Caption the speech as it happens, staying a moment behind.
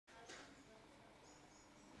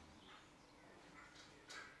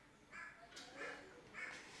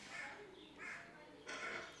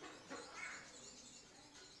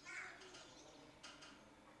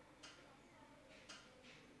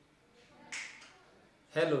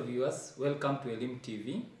Hello viewers, welcome to Elim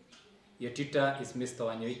TV. Your tutor is Mr.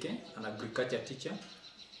 Wanyoike, an agriculture teacher.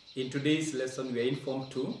 In today's lesson, we are in Form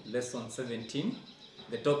 2, Lesson 17.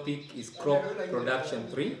 The topic is Crop Production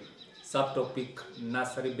 3, subtopic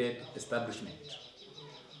Nursery Bed Establishment.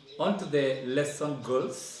 On to the lesson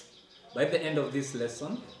goals. By the end of this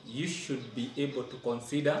lesson, you should be able to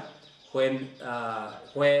consider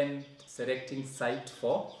when selecting site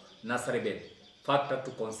for nursery bed. Factor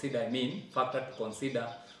to consider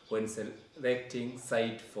when selecting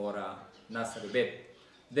site for a nursery bed.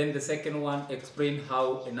 Then the second one, explain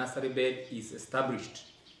how a nursery bed is established.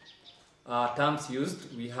 Terms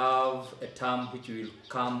used, we have a term which will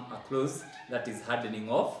come across, that is hardening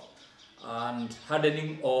off. And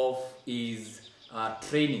hardening off is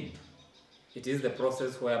training. It is the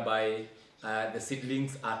process whereby the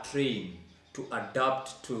seedlings are trained to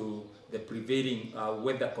adapt to the prevailing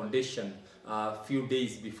weather condition a few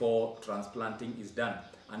days before transplanting is done.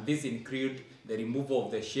 And this includes the removal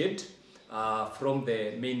of the shade from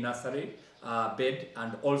the main nursery bed,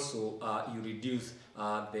 and also you reduce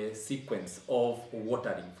the sequence of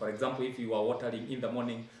watering. For example, if you are watering in the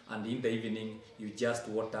morning and in the evening, you just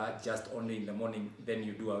water just only in the morning, then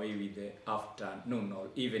you do away with the afternoon or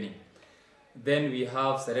evening. Then we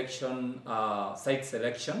have selection, site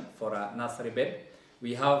selection for a nursery bed.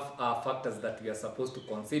 We have factors that we are supposed to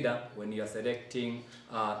consider when you are selecting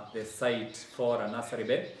the site for a nursery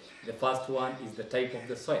bed. The first one is the type of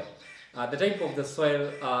the soil. The type of the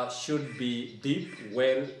soil should be deep,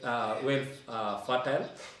 well fertile,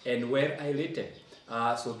 and well aerated,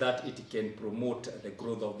 so that it can promote the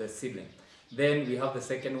growth of the seedling. Then we have the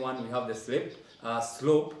second one, we have the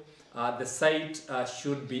slope. The site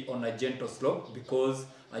should be on a gentle slope, because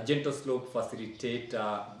a gentle slope facilitates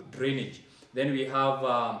drainage. Then we have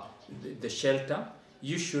the shelter.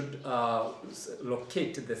 You should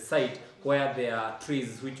locate the site where there are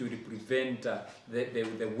trees which will prevent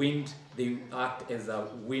the wind. They act as a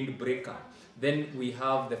windbreaker. Then we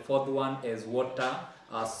have the fourth one as water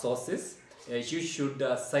sources. You should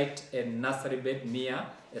site a nursery bed near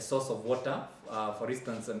a source of water. For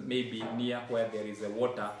instance, maybe near where there is a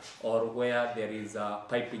water, or where there is a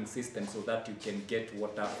piping system, so that you can get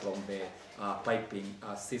water from the piping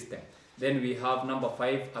system. Then we have number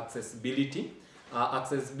 5, accessibility.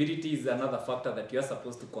 Accessibility is another factor that you are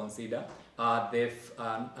supposed to consider. The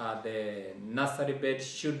nursery bed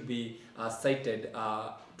should be sited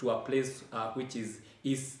to a place which is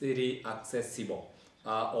easily accessible,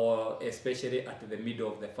 or especially at the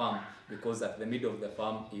middle of the farm, because at the middle of the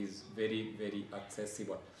farm is very, very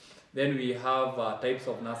accessible. Then we have types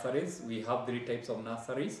of nurseries. We have 3 types of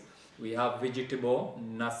nurseries. We have vegetable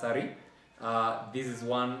nursery. This is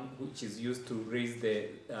one which is used to raise the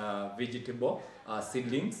vegetable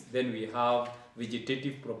seedlings. Then we have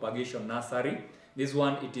vegetative propagation nursery. This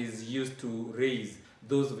one, it is used to raise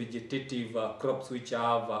those vegetative crops which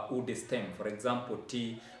have wood stem, for example,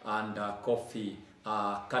 tea and coffee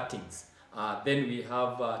cuttings. Then we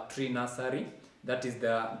have tree nursery. That is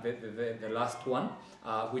the last one,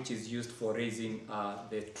 which is used for raising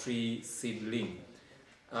the tree seedling.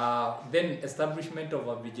 Then establishment of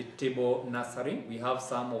a vegetable nursery. We have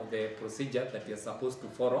some of the procedure that we are supposed to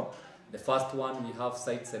follow. The first one, we have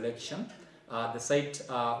site selection. The site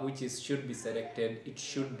should be selected, it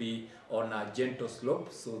should be on a gentle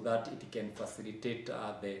slope, so that it can facilitate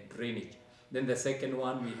the drainage. Then the second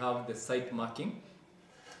one, we have the site marking.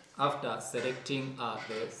 After selecting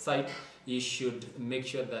the site, you should make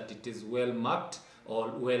sure that it is well marked or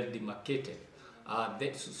well demarcated,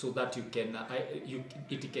 so that you can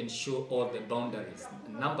it can show all the boundaries.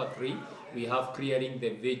 Number 3, we have clearing of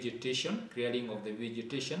the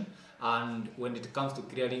vegetation. And when it comes to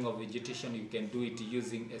clearing of vegetation, you can do it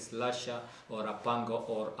using a slasher or a panga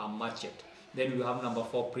or a machete. Then we have number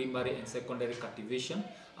 4, primary and secondary cultivation.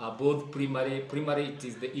 Both primary, it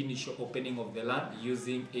is the initial opening of the land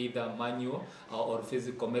using either manual or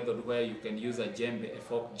physical method, where you can use a djembe, a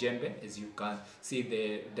fork djembe, as you can see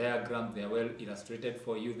the diagram, they are well illustrated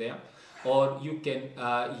for you there. Or you can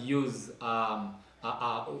use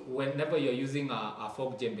whenever you're using a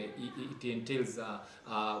fork djembe, it entails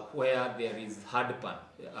where there is hard pan,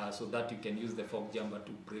 so that you can use the fork djembe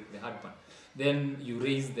to break the hard pan. Then you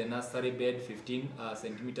raise the nursery bed 15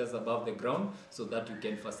 centimeters above the ground, so that you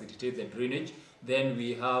can facilitate the drainage. Then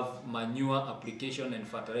we have manure application and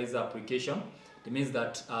fertilizer application. It means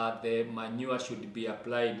that the manure should be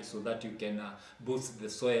applied so that you can boost the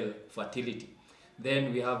soil fertility.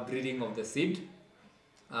 Then we have breeding of the seed.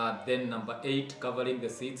 Then number 8, covering the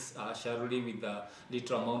seeds shallowly with a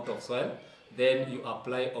little amount of soil. Then you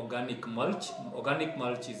apply organic mulch. Organic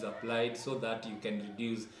mulch is applied so that you can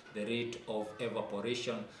reduce the rate of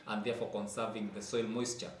evaporation and therefore conserving the soil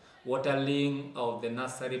moisture. Watering of the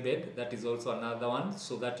nursery bed, that is also another one,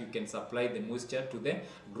 so that you can supply the moisture to the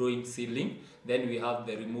growing seedling. Then we have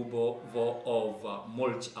the removal of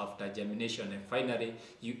mulch after germination, and finally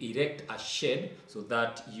you erect a shed so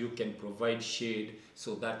that you can provide shade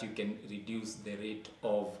so that you can reduce the rate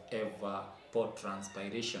of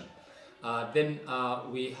evapotranspiration. Then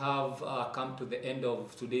we have come to the end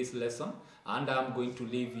of today's lesson, and I'm going to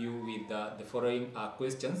leave you with the following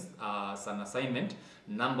questions as an assignment.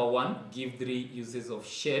 Number 1, give 3 uses of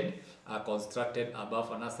shade constructed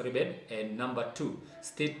above a nursery bed. And number 2,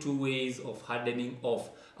 state 2 ways of hardening of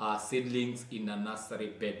seedlings in a nursery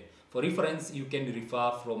bed. For reference, you can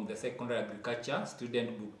refer from the Secondary Agriculture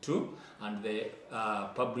Student Book 2, and the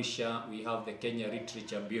publisher, we have the Kenya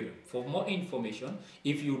Literature Bureau. For more information,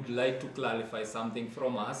 if you'd like to clarify something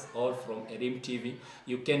from us or from Elim TV,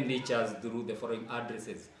 you can reach us through the following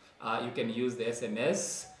addresses. You can use the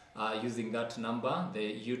SMS using that number, the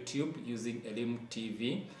YouTube using Elim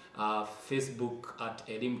TV, Facebook at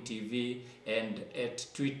Elim TV, and at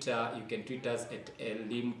Twitter, you can tweet us at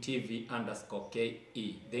elimtv_ke.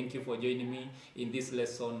 Thank you for joining me in this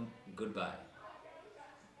lesson. Goodbye.